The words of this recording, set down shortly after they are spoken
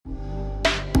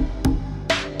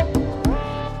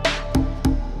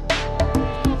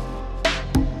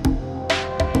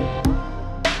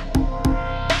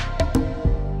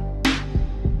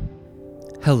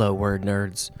Hello, word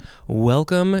nerds.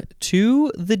 Welcome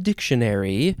to the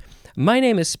dictionary. My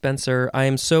name is Spencer. I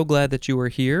am so glad that you are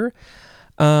here.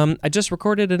 I just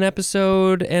recorded an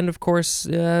episode, and of course,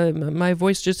 my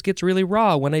voice just gets really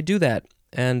raw when I do that.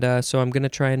 And so I'm going to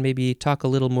try and maybe talk a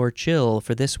little more chill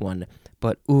for this one.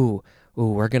 But,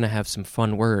 we're going to have some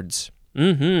fun words.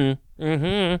 I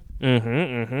don't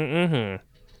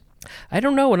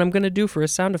know what I'm going to do for a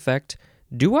sound effect.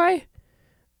 Do I?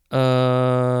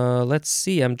 Let's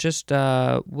see. I'm just,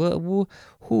 all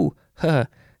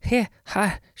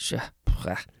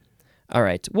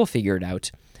right, we'll figure it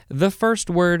out. The first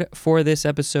word for this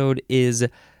episode is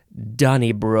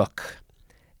Donnybrook.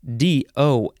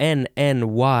 Donnybrook.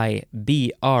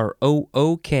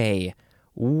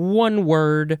 One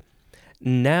word.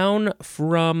 Noun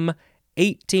from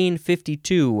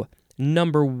 1852.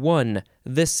 Number 1.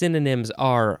 The synonyms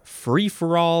are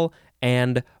free-for-all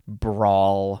and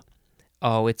brawl.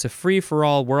 Oh, it's a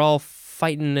free-for-all. We're all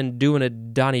fighting and doing a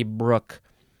Donnybrook.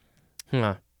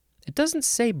 It doesn't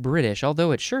say British,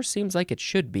 although it sure seems like it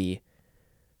should be.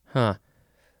 We're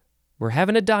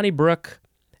having a Donnybrook.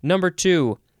 Number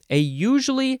 2, a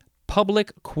usually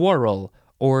public quarrel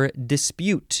or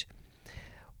dispute.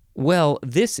 Well,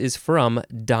 this is from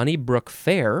Donnybrook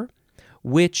Fair,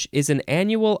 which is an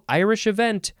annual Irish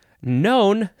event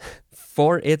known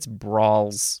for its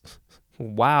brawls.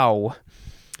 Wow.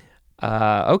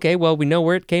 Okay, well, we know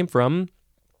where it came from,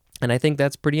 and I think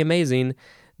that's pretty amazing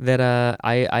that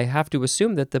I have to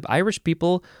assume that the Irish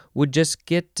people would just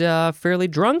get fairly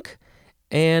drunk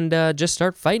and just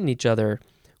start fighting each other,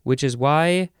 which is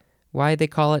why they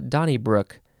call it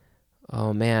Donnybrook.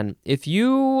 Oh, man. If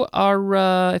you're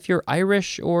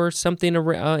Irish or something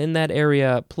in that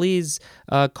area, please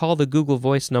call the Google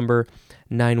Voice number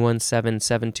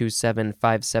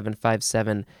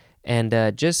 917-727-5757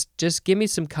 and just give me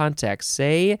some context.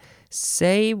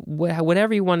 Say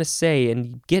whatever you want to say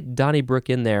and get Donnybrook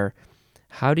in there.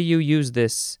 How do you use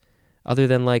this other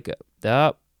than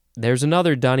there's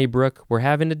another Donnybrook. We're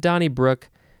having a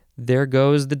Donnybrook. There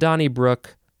goes the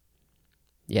Donnybrook.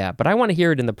 Yeah, but I want to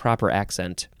hear it in the proper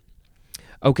accent.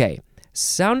 Okay,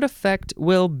 sound effect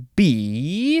will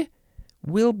be,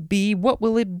 what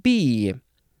will it be?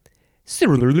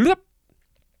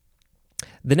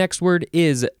 The next word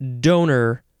is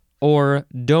donor or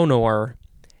donor.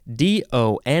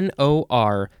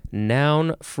 D-O-N-O-R,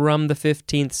 noun from the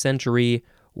 15th century,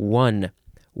 one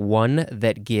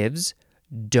that gives,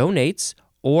 donates,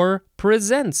 or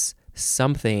presents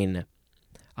something.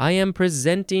 I am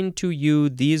presenting to you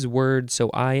these words, so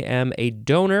I am a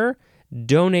donor,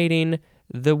 donating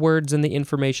the words and the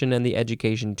information and the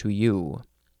education to you.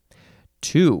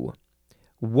 2,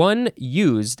 one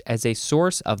used as a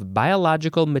source of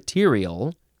biological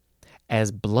material,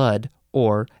 as blood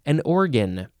or an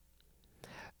organ.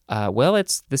 Well,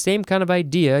 it's the same kind of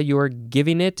idea. You are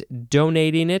giving it,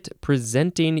 donating it,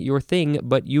 presenting your thing,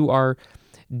 but you are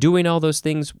doing all those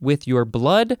things with your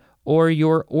blood or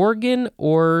your organ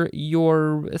or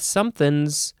your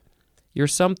somethings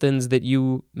that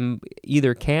you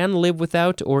either can live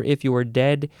without, or if you are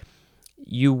dead,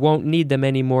 you won't need them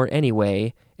anymore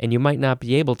anyway, and you might not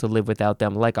be able to live without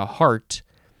them, like a heart.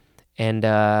 And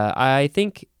I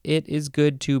think it is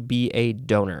good to be a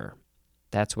donor.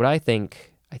 That's what I think.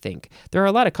 There are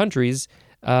a lot of countries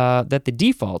that the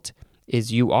default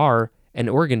is you are an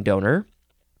organ donor,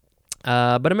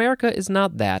 but America is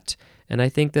not that. And I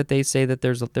think that they say that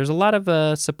there's a lot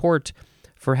of support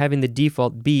for having the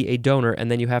default be a donor, and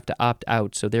then you have to opt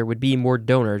out, so there would be more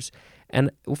donors.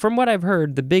 And from what I've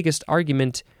heard, the biggest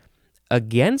argument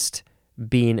against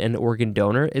being an organ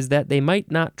donor is that they might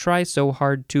not try so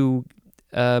hard to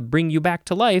bring you back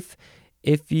to life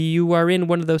if you are in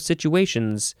one of those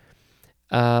situations,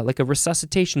 like a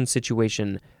resuscitation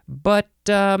situation. But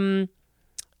I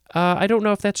don't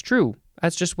know if that's true.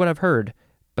 That's just what I've heard.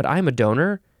 But I'm a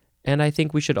donor, and I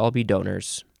think we should all be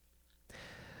donors.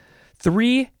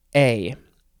 3A,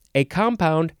 a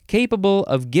compound capable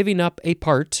of giving up a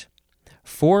part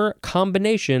for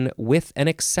combination with an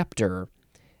acceptor.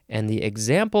 And the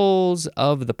examples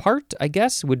of the part, I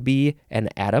guess, would be an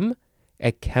atom,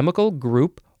 a chemical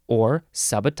group, or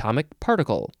subatomic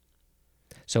particle.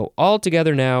 So all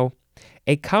together now,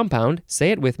 a compound,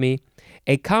 say it with me,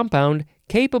 a compound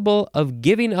capable of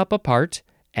giving up a part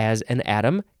as an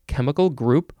atom, chemical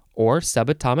group, or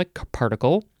subatomic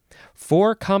particle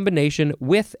for combination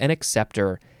with an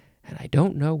acceptor. And I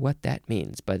don't know what that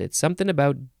means, but it's something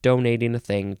about donating a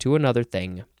thing to another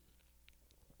thing.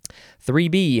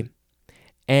 3B,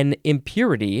 an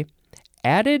impurity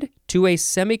added to a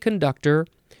semiconductor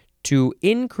to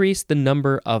increase the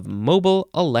number of mobile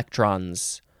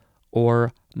electrons,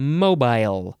 or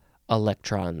mobile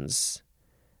electrons.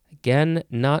 Again,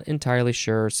 not entirely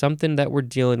sure. Something that we're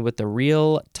dealing with the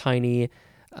real tiny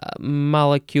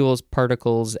molecules,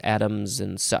 particles, atoms,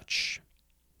 and such.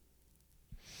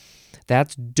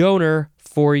 That's donor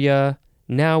for you.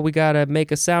 Now we gotta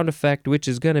make a sound effect, which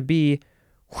is gonna be...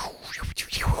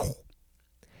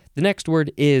 The next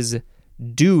word is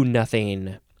do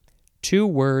nothing. 2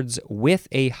 words with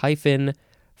a hyphen,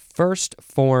 first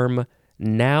form,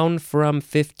 noun from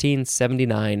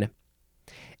 1579.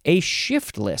 A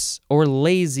shiftless or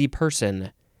lazy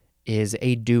person is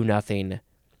a do-nothing.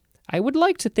 I would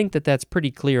like to think that that's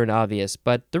pretty clear and obvious,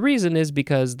 but the reason is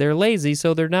because they're lazy,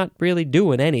 so they're not really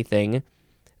doing anything.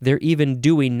 They're even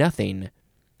doing nothing.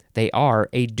 They are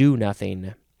a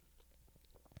do-nothing.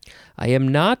 I am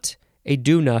not a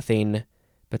do-nothing,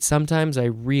 but sometimes I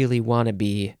really want to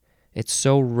be. It's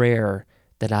so rare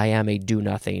that I am a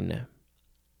do-nothing.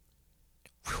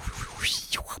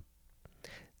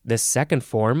 The second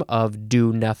form of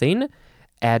do nothing,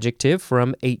 adjective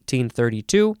from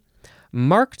 1832,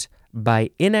 marked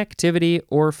by inactivity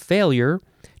or failure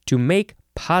to make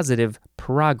positive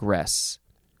progress.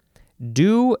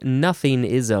 Do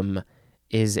nothingism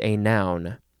is a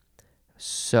noun.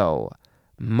 So,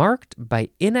 marked by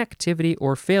inactivity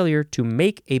or failure to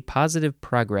make a positive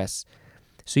progress.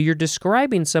 So you're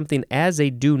describing something as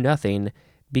a do nothing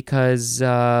because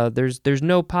there's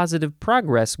no positive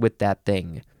progress with that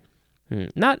thing.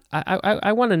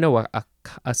 I want to know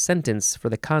a sentence for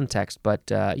the context, but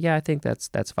yeah, I think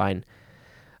that's fine.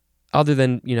 Other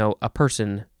than, a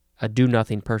person, a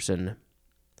do-nothing person.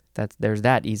 There's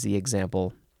that easy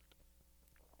example.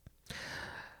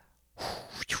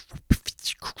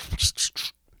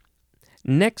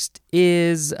 Next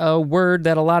is a word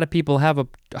that a lot of people have a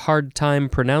hard time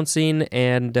pronouncing,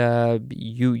 and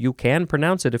you can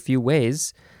pronounce it a few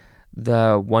ways.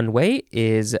 The one way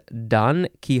is Don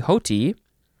Quixote,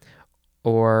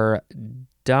 or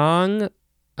Don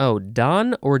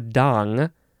or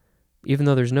Dong, even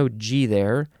though there's no G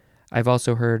there. I've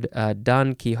also heard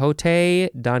Don Quixote,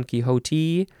 Don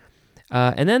Quixote.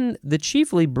 And then the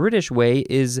chiefly British way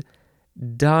is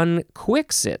Don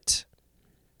Quixote,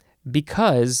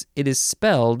 because it is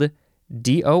spelled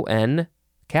D-O-N,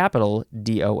 capital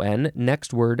D-O-N,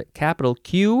 next word, capital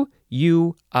Q-U-I-Xote.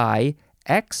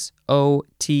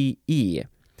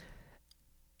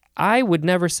 I would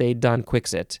never say Don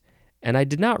Quixote, and I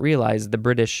did not realize the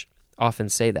British often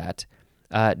say that.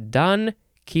 Don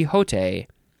Quixote,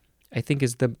 I think,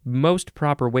 is the most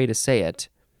proper way to say it.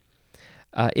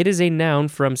 It is a noun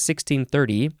from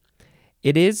 1630.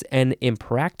 It is an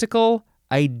impractical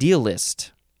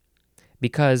idealist,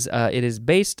 because it is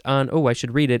based on, I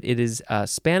should read it. It is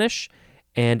Spanish,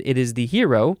 and it is the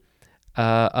hero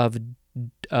of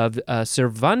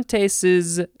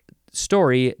Cervantes'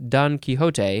 story, Don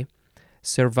Quixote.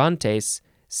 Cervantes,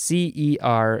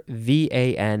 Cervantes.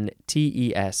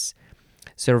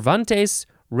 Cervantes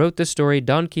wrote the story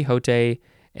Don Quixote,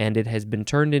 and it has been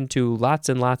turned into lots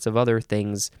and lots of other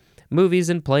things, movies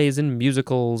and plays and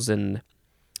musicals and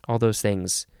all those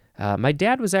things. My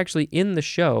dad was actually in the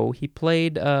show. He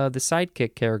played the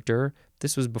sidekick character.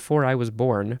 This was before I was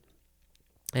born.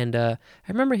 And I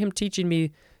remember him teaching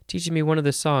me one of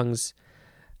the songs.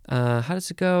 How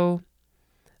does it go?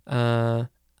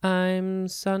 I'm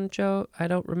Sancho. I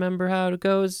don't remember how it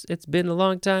goes. It's been a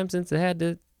long time since I had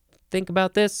to think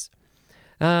about this.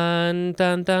 Dun,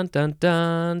 dun, dun, dun,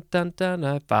 dun, dun, dun.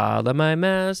 I follow my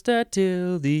master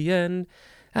till the end.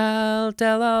 I'll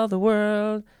tell all the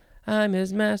world I'm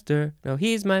his master. No,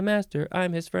 he's my master.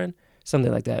 I'm his friend.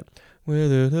 Something like that.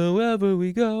 Whithersoever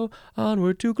we go,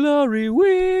 onward to glory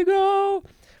we go.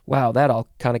 Wow, that all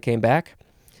kind of came back.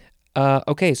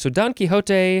 Okay, so Don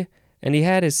Quixote, and he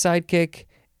had his sidekick,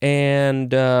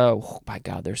 and my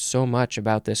God, there's so much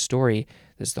about this story.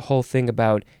 There's the whole thing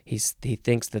about he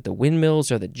thinks that the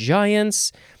windmills are the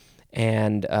giants,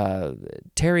 and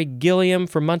Terry Gilliam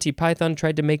from Monty Python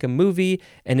tried to make a movie,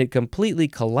 and it completely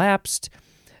collapsed.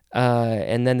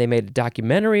 And then they made a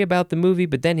documentary about the movie,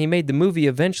 but then he made the movie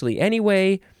eventually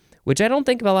anyway, which I don't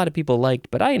think a lot of people liked,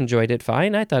 but I enjoyed it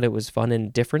fine. I thought it was fun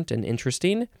and different and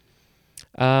interesting.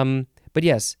 But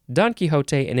yes, Don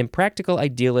Quixote, an impractical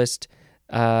idealist,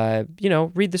 read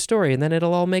the story and then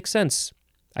it'll all make sense.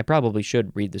 I probably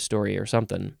should read the story or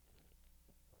something.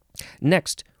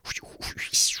 Next,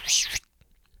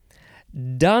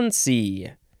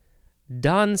 Donsie.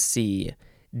 Donsie.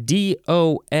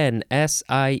 D-O-N-S-I-E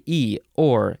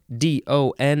or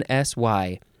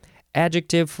D-O-N-S-Y.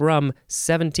 Adjective from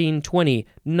 1720.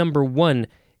 Number 1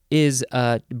 is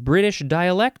a British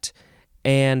dialect,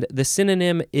 and the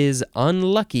synonym is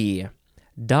unlucky.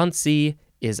 Dancy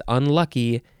is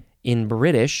unlucky in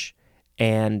British,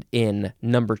 and in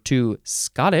number 2,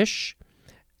 Scottish.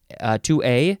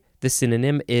 2A, the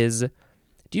synonym is,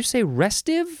 do you say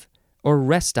restive or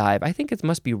restive? I think it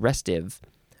must be restive.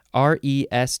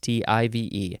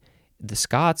 R-E-S-T-I-V-E. The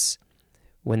Scots,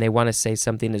 when they want to say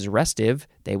something is restive,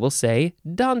 they will say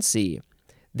dancy.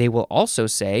 They will also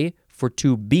say, for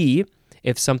 2B,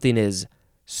 if something is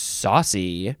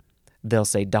saucy, they'll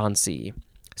say dancy.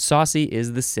 Saucy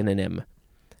is the synonym.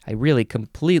 I really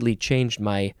completely changed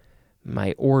my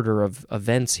order of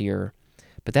events here,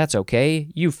 but that's okay.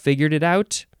 You figured it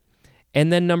out.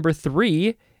 And then number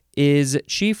 3 is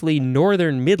chiefly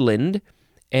Northern Midland,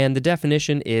 and the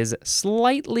definition is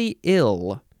slightly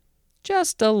ill.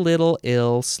 Just a little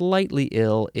ill, slightly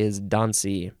ill is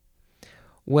dancy.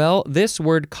 Well, this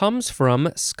word comes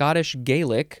from Scottish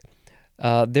Gaelic.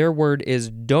 Their word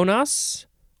is donas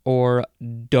or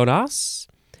donas,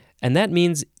 and that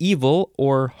means evil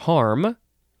or harm.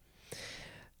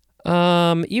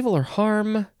 Evil or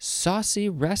harm, saucy,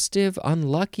 restive,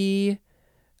 unlucky.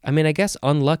 I mean, I guess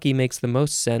unlucky makes the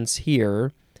most sense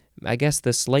here. I guess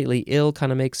the slightly ill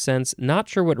kind of makes sense. Not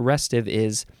sure what restive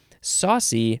is.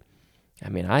 Saucy, I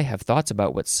mean, I have thoughts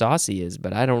about what saucy is,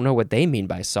 but I don't know what they mean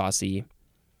by saucy.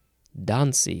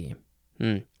 Dancy.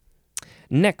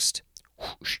 Next.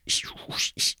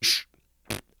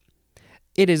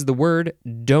 It is the word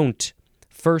don't.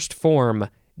 First form,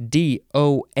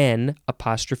 D-O-N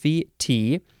apostrophe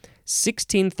T,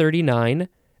 1639,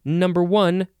 number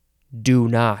 1, do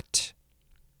not.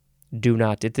 Do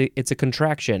not. It's a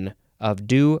contraction of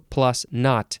do plus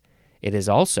not. It is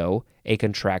also a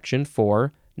contraction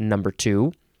for number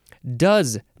 2,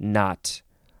 does not.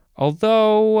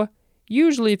 Although,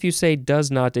 usually if you say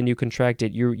does not and you contract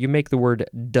it, you make the word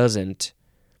doesn't,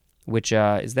 which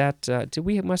is that,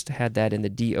 we must have had that in the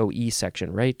DOE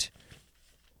section, right?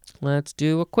 Let's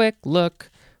do a quick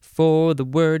look for the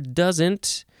word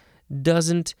doesn't.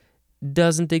 Doesn't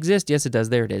exist. Yes, it does.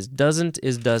 There it is. Doesn't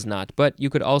is does not. But you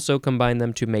could also combine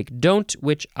them to make don't,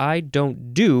 which I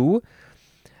don't do.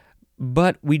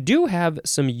 But we do have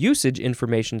some usage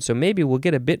information, so maybe we'll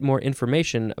get a bit more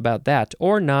information about that.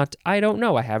 Or not. I don't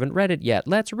know. I haven't read it yet.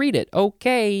 Let's read it.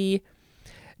 Okay.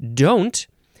 Don't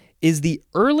is the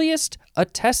earliest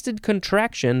attested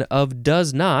contraction of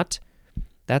does not.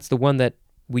 That's the one that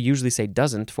we usually say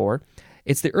doesn't for.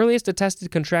 It's the earliest attested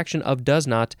contraction of does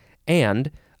not,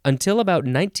 and until about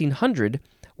 1900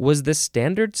 was the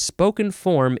standard spoken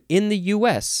form in the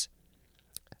U.S.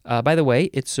 By the way,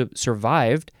 it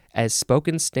survived as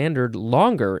spoken standard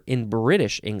longer in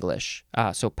British English,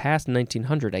 so past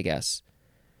 1900, I guess.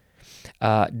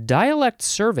 Dialect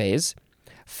surveys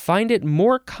find it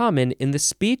more common in the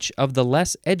speech of the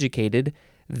less educated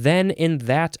than in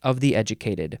that of the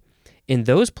educated. In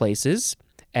those places,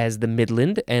 as the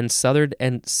Midland and Southern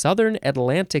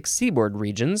Atlantic seaboard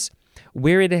regions,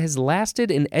 where it has lasted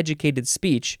in educated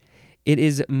speech, it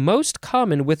is most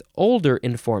common with older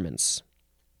informants.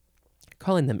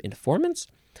 Calling them informants?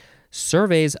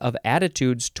 Surveys of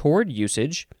attitudes toward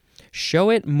usage show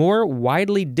it more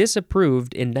widely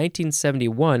disapproved in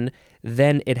 1971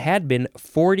 than it had been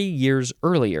 40 years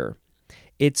earlier.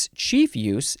 Its chief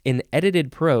use in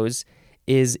edited prose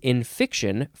is in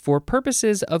fiction for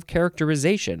purposes of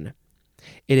characterization.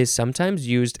 It is sometimes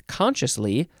used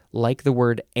consciously, like the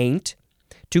word ain't,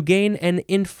 to gain an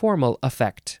informal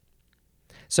effect.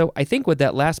 So I think what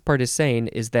that last part is saying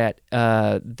is that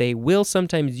they will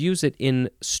sometimes use it in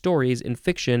stories, in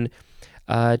fiction,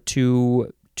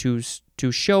 to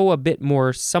show a bit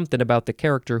more something about the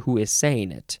character who is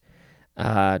saying it.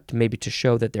 Maybe to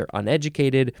show that they're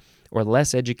uneducated or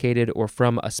less educated or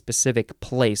from a specific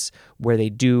place where they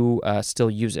do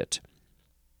still use it.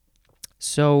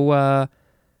 So,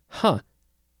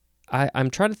 I'm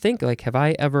trying to think, like, have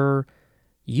I ever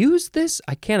used this?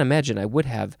 I can't imagine I would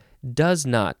have. Does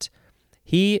not.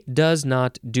 He does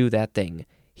not do that thing.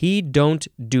 He don't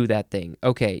do that thing.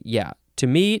 Okay, yeah. To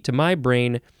me, to my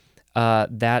brain,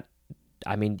 it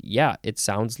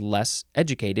sounds less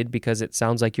educated because it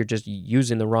sounds like you're just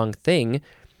using the wrong thing.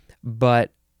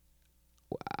 But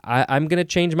I'm going to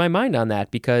change my mind on that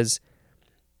because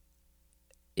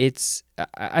it's,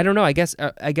 I don't know, I guess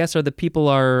are the people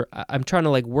I'm trying to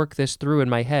like work this through in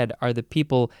my head. Are the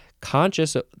people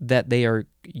conscious that they are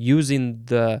using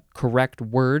the correct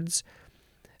words,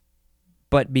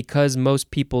 but because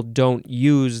most people don't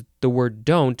use the word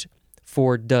don't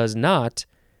for does not,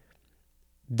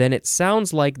 then it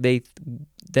sounds like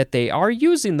that they are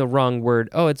using the wrong word.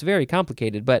 Oh, it's very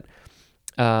complicated, but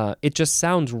it just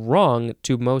sounds wrong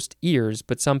to most ears,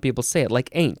 but some people say it, like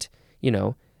ain't,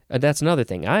 that's another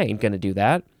thing. I ain't going to do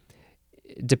that.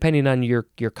 depending on your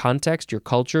context, your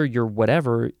culture, your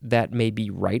whatever, that may be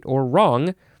right or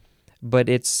wrong, but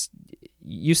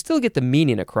you still get the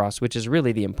meaning across, which is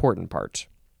really the important part.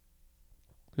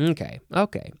 Okay.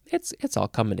 It's all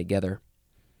coming together.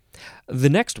 The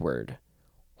next word.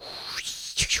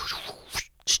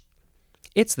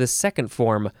 It's the second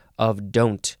form of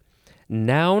don't.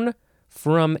 Noun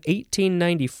from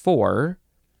 1894,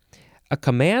 a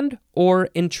command or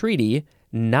entreaty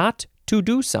not to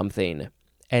do something,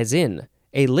 as in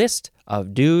a list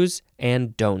of do's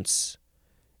and don'ts.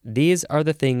 These are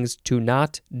the things to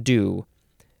not do.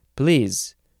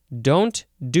 Please, don't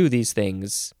do these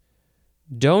things.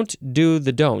 Don't do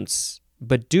the don'ts,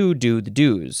 but do the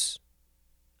do's.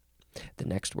 The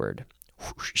next word.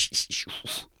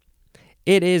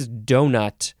 It is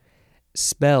donut,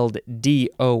 spelled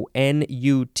D-O-N-U-T,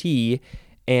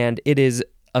 and it is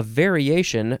a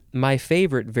variation, my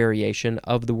favorite variation,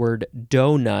 of the word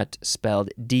donut, spelled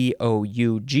D-O-U-G-H-N-U-T.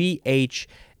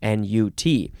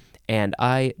 And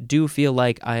I do feel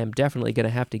like I am definitely going to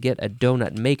have to get a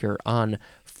donut maker on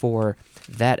for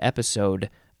that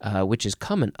episode, which is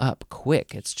coming up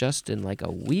quick. It's just in like a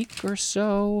week or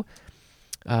so.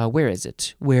 Where is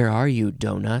it? Where are you,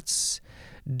 donuts?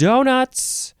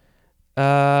 Donuts!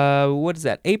 What is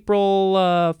that? April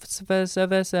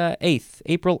 8th.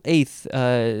 April 8th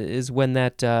is when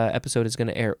that episode is going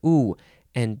to air. Ooh,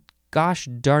 and gosh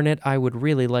darn it, I would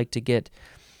really like to get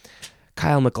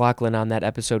Kyle MacLachlan on that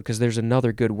episode because there's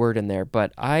another good word in there,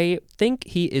 but I think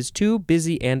he is too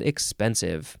busy and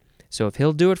expensive. So if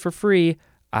he'll do it for free,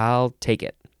 I'll take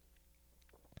it.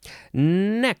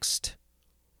 Next.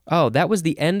 Oh, that was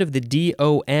the end of the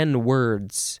D-O-N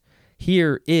words.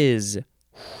 Here is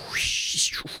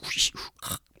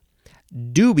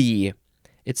doobie.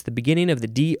 It's the beginning of the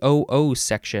D-O-O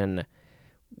section,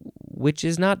 which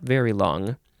is not very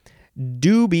long.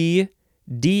 Doobie,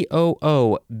 D-O-O-B-I-E,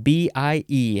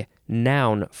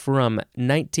 noun from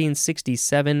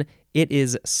 1967. It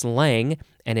is slang,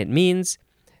 and it means,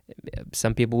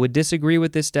 some people would disagree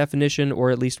with this definition, or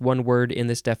at least one word in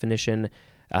this definition,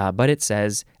 but it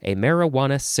says a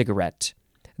marijuana cigarette.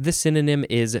 The synonym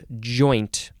is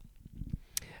joint.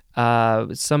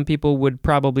 Some people would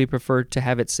probably prefer to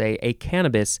have it say a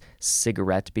cannabis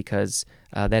cigarette because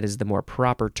that is the more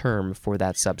proper term for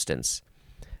that substance.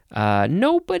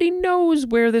 Nobody knows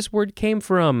where this word came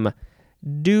from.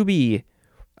 Doobie.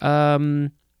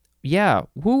 Yeah,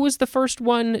 who was the first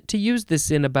one to use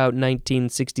this in about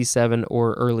 1967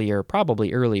 or earlier?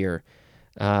 Probably earlier.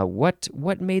 What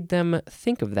made them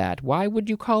think of that? Why would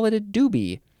you call it a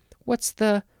doobie? Is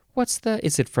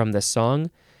it from the song?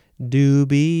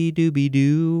 Doobie doobie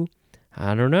doo.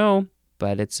 I don't know,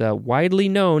 but it's widely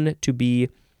known to be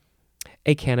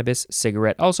a cannabis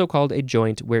cigarette, also called a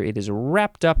joint, where it is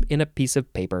wrapped up in a piece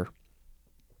of paper.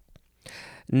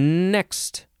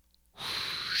 Next.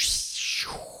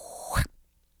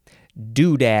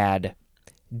 Doodad.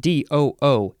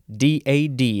 D-O-O-D-A-D.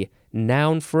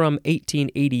 Noun from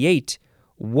 1888.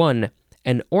 1.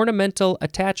 An ornamental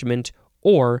attachment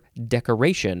or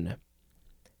decoration.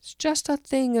 It's just a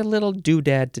thing, a little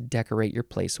doodad to decorate your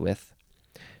place with.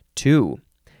 2.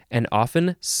 An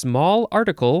often small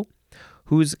article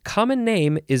whose common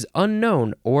name is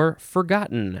unknown or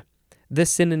forgotten. The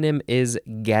synonym is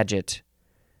gadget.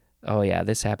 Oh yeah,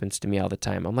 this happens to me all the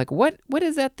time. I'm like, what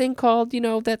is that thing called? You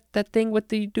know, that thing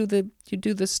with you do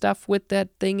the stuff with that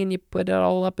thing and you put it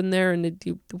all up in there and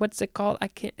what's it called? I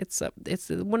can't. It's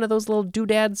one of those little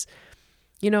doodads.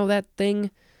 You know that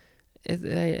thing.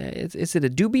 Is it a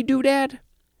doobie doodad?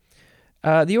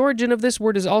 The origin of this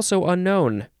word is also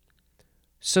unknown.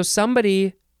 So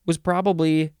somebody was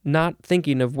probably not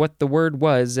thinking of what the word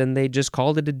was, and they just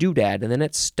called it a doodad, and then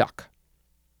it stuck.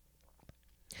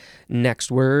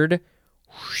 Next word.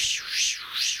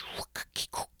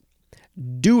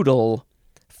 Doodle.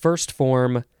 First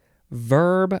form.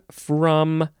 Verb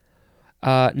from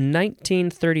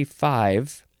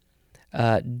 1935.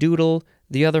 Doodle.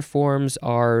 The other forms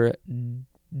are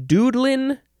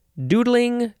doodlin,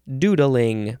 doodling,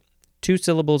 doodling. 2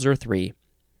 syllables or 3.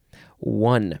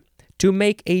 1. To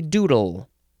make a doodle.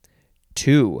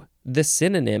 2. The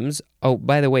synonyms. Oh,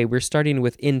 by the way, we're starting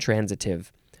with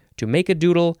intransitive. To make a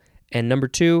doodle. And number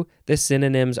 2, the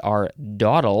synonyms are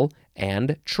dawdle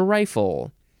and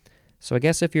trifle. So I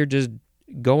guess if you're just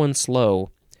going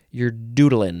slow, you're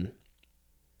doodling.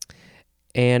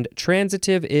 And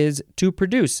transitive is to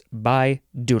produce by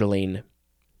doodling.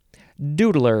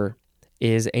 Doodler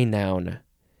is a noun.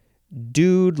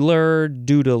 Doodler,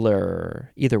 doodler,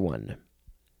 either one.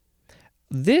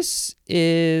 This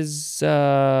is,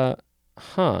 well,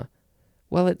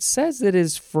 it says it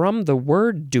is from the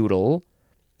word doodle,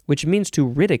 which means to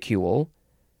ridicule,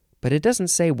 but it doesn't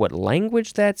say what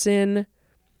language that's in,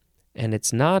 and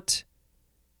it's not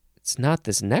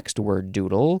this next word,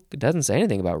 doodle. It doesn't say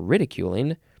anything about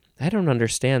ridiculing. I don't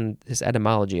understand this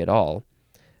etymology at all.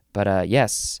 But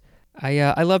yes,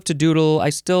 I love to doodle. I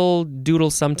still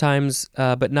doodle sometimes,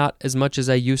 but not as much as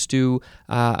I used to.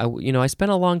 I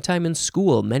spent a long time in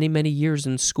school, many years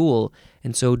in school,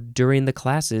 and so during the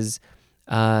classes,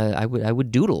 I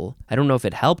would doodle. I don't know if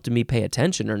it helped me pay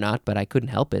attention or not, but I couldn't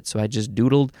help it. So I just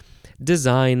doodled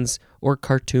designs or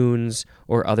cartoons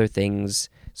or other things.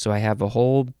 So I have a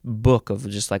whole book of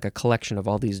just like a collection of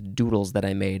all these doodles that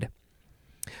I made.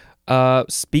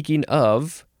 Speaking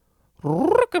of,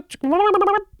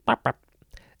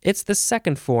 it's the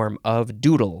second form of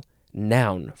doodle,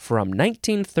 noun, from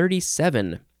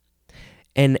 1937.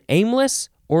 An aimless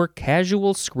or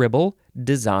casual scribble,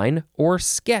 design, or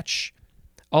sketch.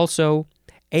 Also,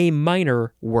 a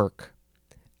minor work.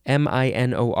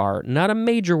 minor. Not a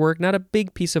major work, not a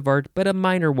big piece of art, but a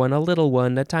minor one, a little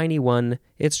one, a tiny one.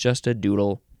 It's just a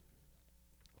doodle.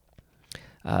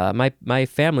 My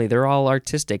family, they're all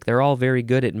artistic. They're all very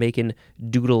good at making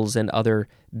doodles and other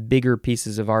bigger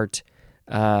pieces of art.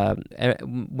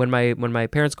 When my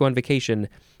parents go on vacation,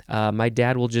 my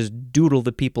dad will just doodle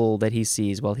the people that he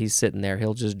sees while he's sitting there.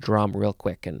 He'll just draw them real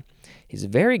quick, and he's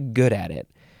very good at it.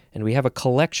 And we have a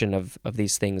collection of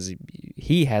these things.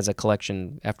 He has a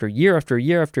collection after year after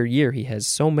year after year. He has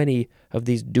so many of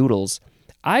these doodles.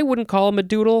 I wouldn't call them a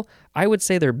doodle. I would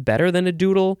say they're better than a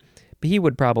doodle, but he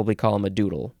would probably call them a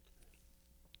doodle.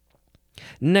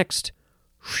 Next,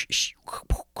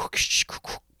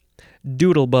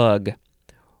 doodlebug.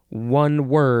 One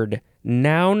word.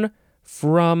 Noun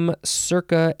from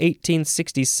circa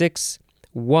 1866.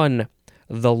 1.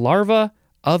 The larva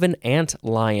of an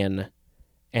antlion.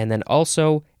 And then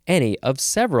also any of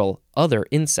several other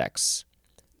insects.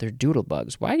 They're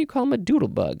doodlebugs. Why do you call them a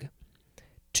doodlebug?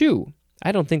 2.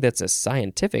 I don't think that's a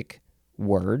scientific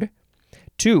word.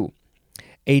 2.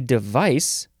 A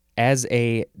device as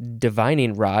a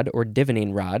divining rod or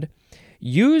divining rod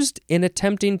used in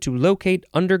attempting to locate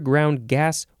underground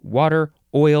gas, water,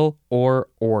 oil, or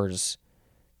ores.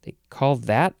 They call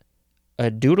that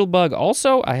a doodlebug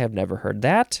also? I have never heard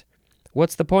that.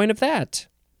 What's the point of that?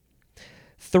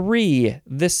 3.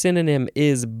 The synonym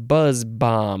is buzz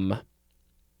bomb.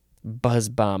 Buzz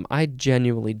bomb. I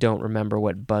genuinely don't remember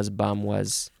what buzz bomb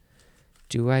was.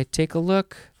 Do I take a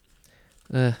look?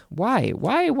 Why?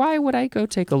 Why would I go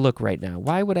take a look right now?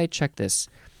 Why would I check this?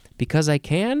 Because I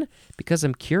can? Because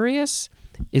I'm curious?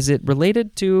 Is it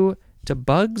related to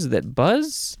bugs that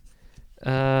buzz?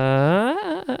 Where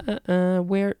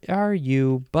are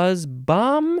you? Buzz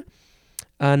bomb?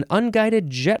 An unguided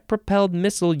jet-propelled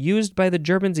missile used by the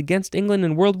Germans against England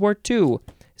in World War II.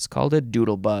 It's called a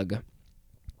doodlebug.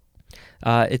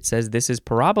 It says this is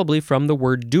probably from the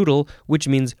word doodle, which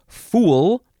means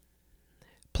fool,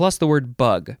 plus the word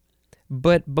bug.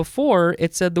 But before,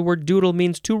 it said the word doodle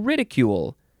means to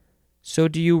ridicule. So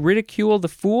do you ridicule the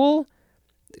fool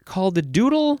called the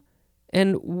doodle?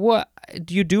 And what?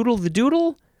 Do you doodle the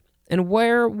doodle? And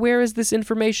where is this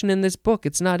information in this book?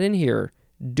 It's not in here.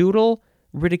 Doodle,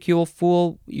 ridicule,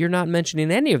 fool, you're not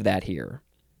mentioning any of that here.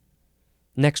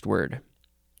 Next word.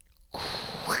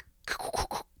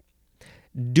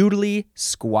 Doodly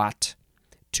squat.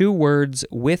 2 words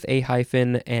with a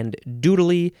hyphen, and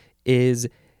doodly is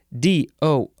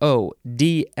D-O-O-D-L-E-Y,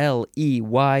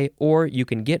 or you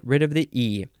can get rid of the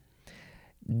E.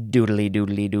 Doodly,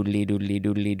 doodly, doodly, doodly,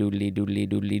 doodly, doodly, doodly,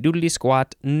 doodly, doodly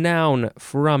squat. Noun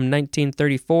from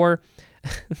 1934.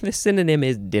 The synonym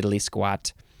is diddly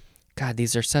squat. God,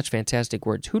 these are such fantastic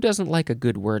words. Who doesn't like a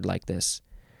good word like this?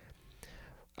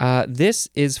 This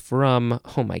is from,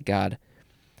 oh my God.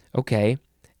 Okay,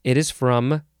 it is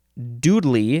from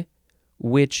doodly,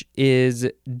 which is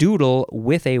doodle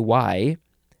with a Y,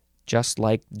 just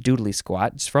like doodly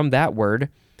squat. It's from that word,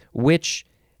 which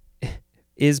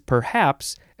is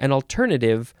perhaps an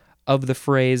alternative of the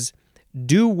phrase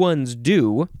do one's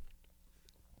do.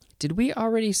 Did we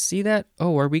already see that?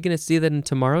 Oh, are we going to see that in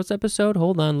tomorrow's episode?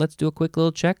 Hold on, let's do a quick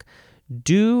little check.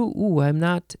 I'm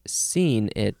not seeing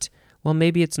it. Well,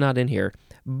 maybe it's not in here.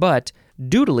 But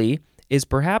doodly is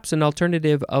perhaps an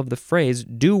alternative of the phrase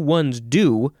do one's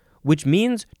do, which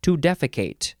means to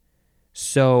defecate.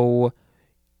 So,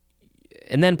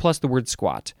 and then plus the word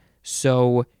squat.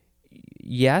 So,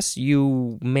 yes,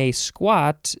 you may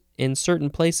squat in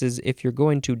certain places if you're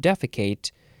going to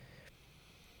defecate.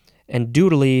 And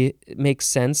doodly makes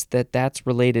sense that that's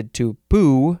related to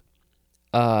poo.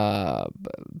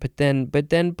 But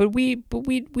we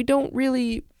don't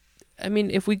really. I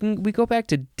mean, if we go back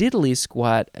to diddly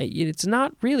squat, it's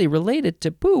not really related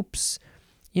to poops.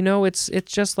 It's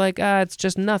just like, it's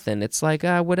just nothing. It's like,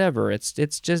 whatever. It's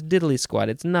just diddly squat.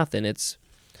 It's nothing. It's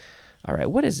all right.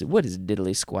 What does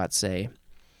diddly squat say?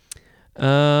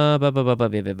 Where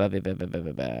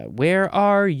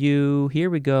are you? Here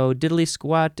we go. Diddly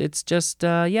squat. It's just,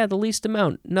 the least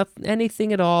amount. Nothing,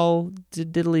 anything at all.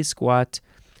 Diddly squat,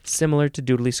 similar to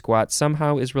doodly squat,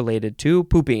 somehow is related to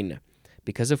pooping,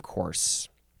 because of course.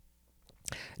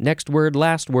 Next word,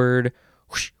 last word.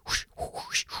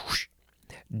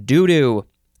 Doo-doo.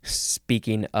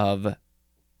 Speaking of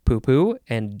poo-poo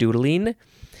and doodling,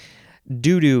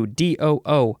 doo-doo,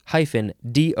 D-O-O hyphen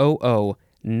D-O-O.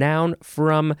 Noun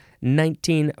from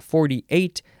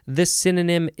 1948. The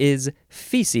synonym is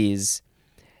feces.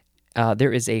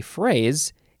 There is a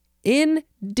phrase, in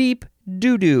deep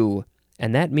doo-doo,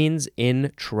 and that means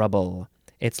in trouble.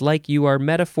 It's like you are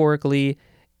metaphorically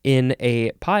in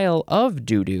a pile of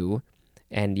doo-doo.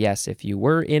 And yes, if you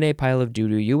were in a pile of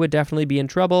doo-doo, you would definitely be in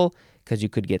trouble because you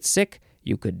could get sick,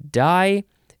 you could die.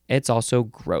 It's also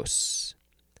gross.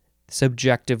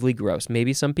 Subjectively gross.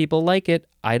 Maybe some people like it.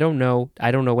 I don't know.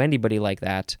 I don't know anybody like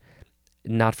that.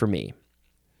 Not for me.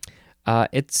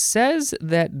 It says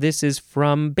that this is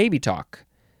from Baby Talk.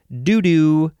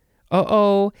 Doo-doo.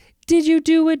 Uh-oh. Did you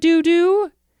do a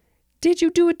doo-doo? Did you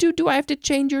do a doo-doo? I have to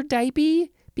change your diaper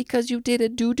because you did a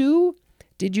doo-doo?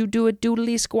 Did you do a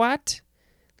doodly squat?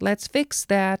 Let's fix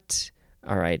that.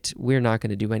 All right. We're not going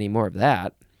to do any more of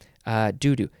that.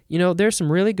 Doo-doo. There's some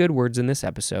really good words in this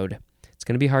episode. It's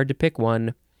going to be hard to pick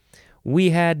one. We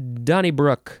had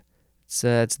Donnybrook.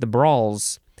 It's the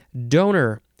brawls.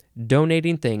 Donor,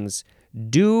 donating things.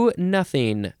 Do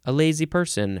nothing, a lazy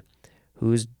person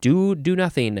who's do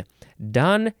nothing.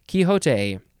 Don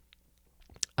Quixote.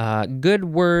 Good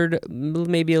word,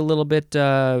 maybe a little bit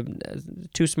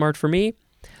too smart for me.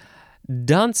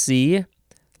 Duncy,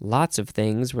 lots of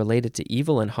things related to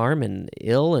evil and harm and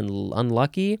ill and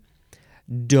unlucky.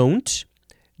 Don't.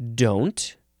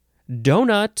 Donut.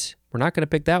 We're not going to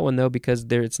pick that one, though, because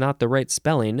it's not the right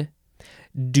spelling.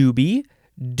 Doobie,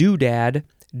 doodad,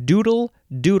 doodle,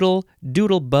 doodle,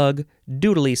 doodlebug,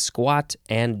 doodly squat,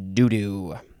 and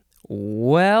doo-doo.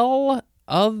 Well,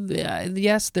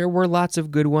 yes, there were lots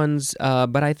of good ones,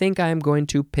 but I think I'm going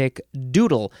to pick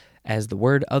doodle as the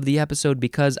word of the episode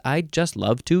because I just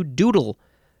love to doodle.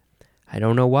 I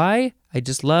don't know why. I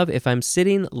just love, if I'm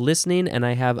sitting, listening, and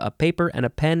I have a paper and a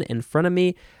pen in front of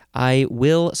me, I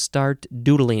will start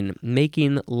doodling,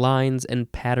 making lines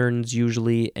and patterns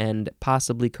usually, and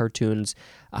possibly cartoons.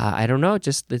 I don't know, it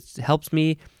helps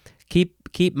me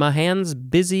keep my hands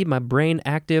busy, my brain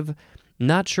active.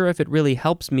 Not sure if it really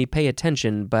helps me pay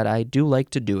attention, but I do like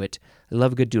to do it. I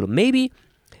love a good doodle. Maybe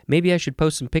I should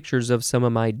post some pictures of some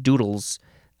of my doodles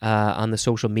on the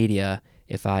social media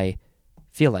if I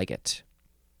feel like it.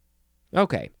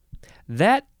 Okay,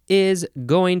 that is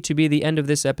going to be the end of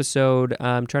this episode.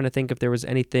 I'm trying to think if there was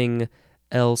anything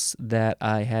else that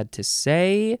I had to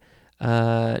say.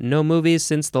 No movies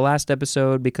since the last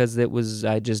episode because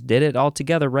I just did it all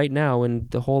together right now in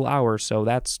the whole hour, so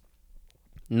that's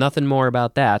nothing more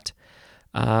about that.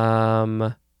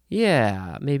 Yeah,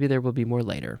 maybe there will be more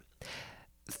later.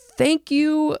 Thank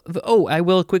you. Oh, I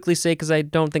will quickly say, because I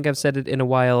don't think I've said it in a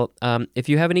while, if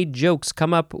you have any jokes,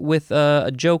 come up with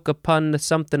a joke, a pun,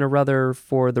 something or other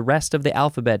for the rest of the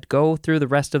alphabet. Go through the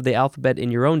rest of the alphabet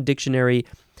in your own dictionary,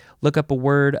 look up a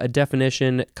word, a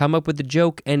definition, come up with a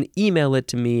joke, and email it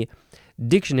to me,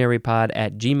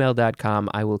 dictionarypod@gmail.com.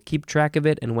 I will keep track of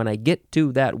it, and when I get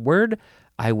to that word,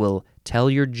 I will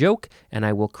tell your joke, and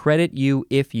I will credit you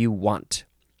if you want.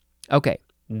 Okay,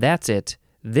 that's it.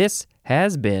 This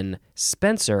has been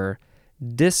Spencer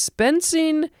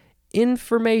dispensing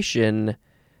information.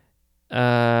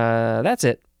 That's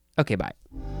it. Okay, bye.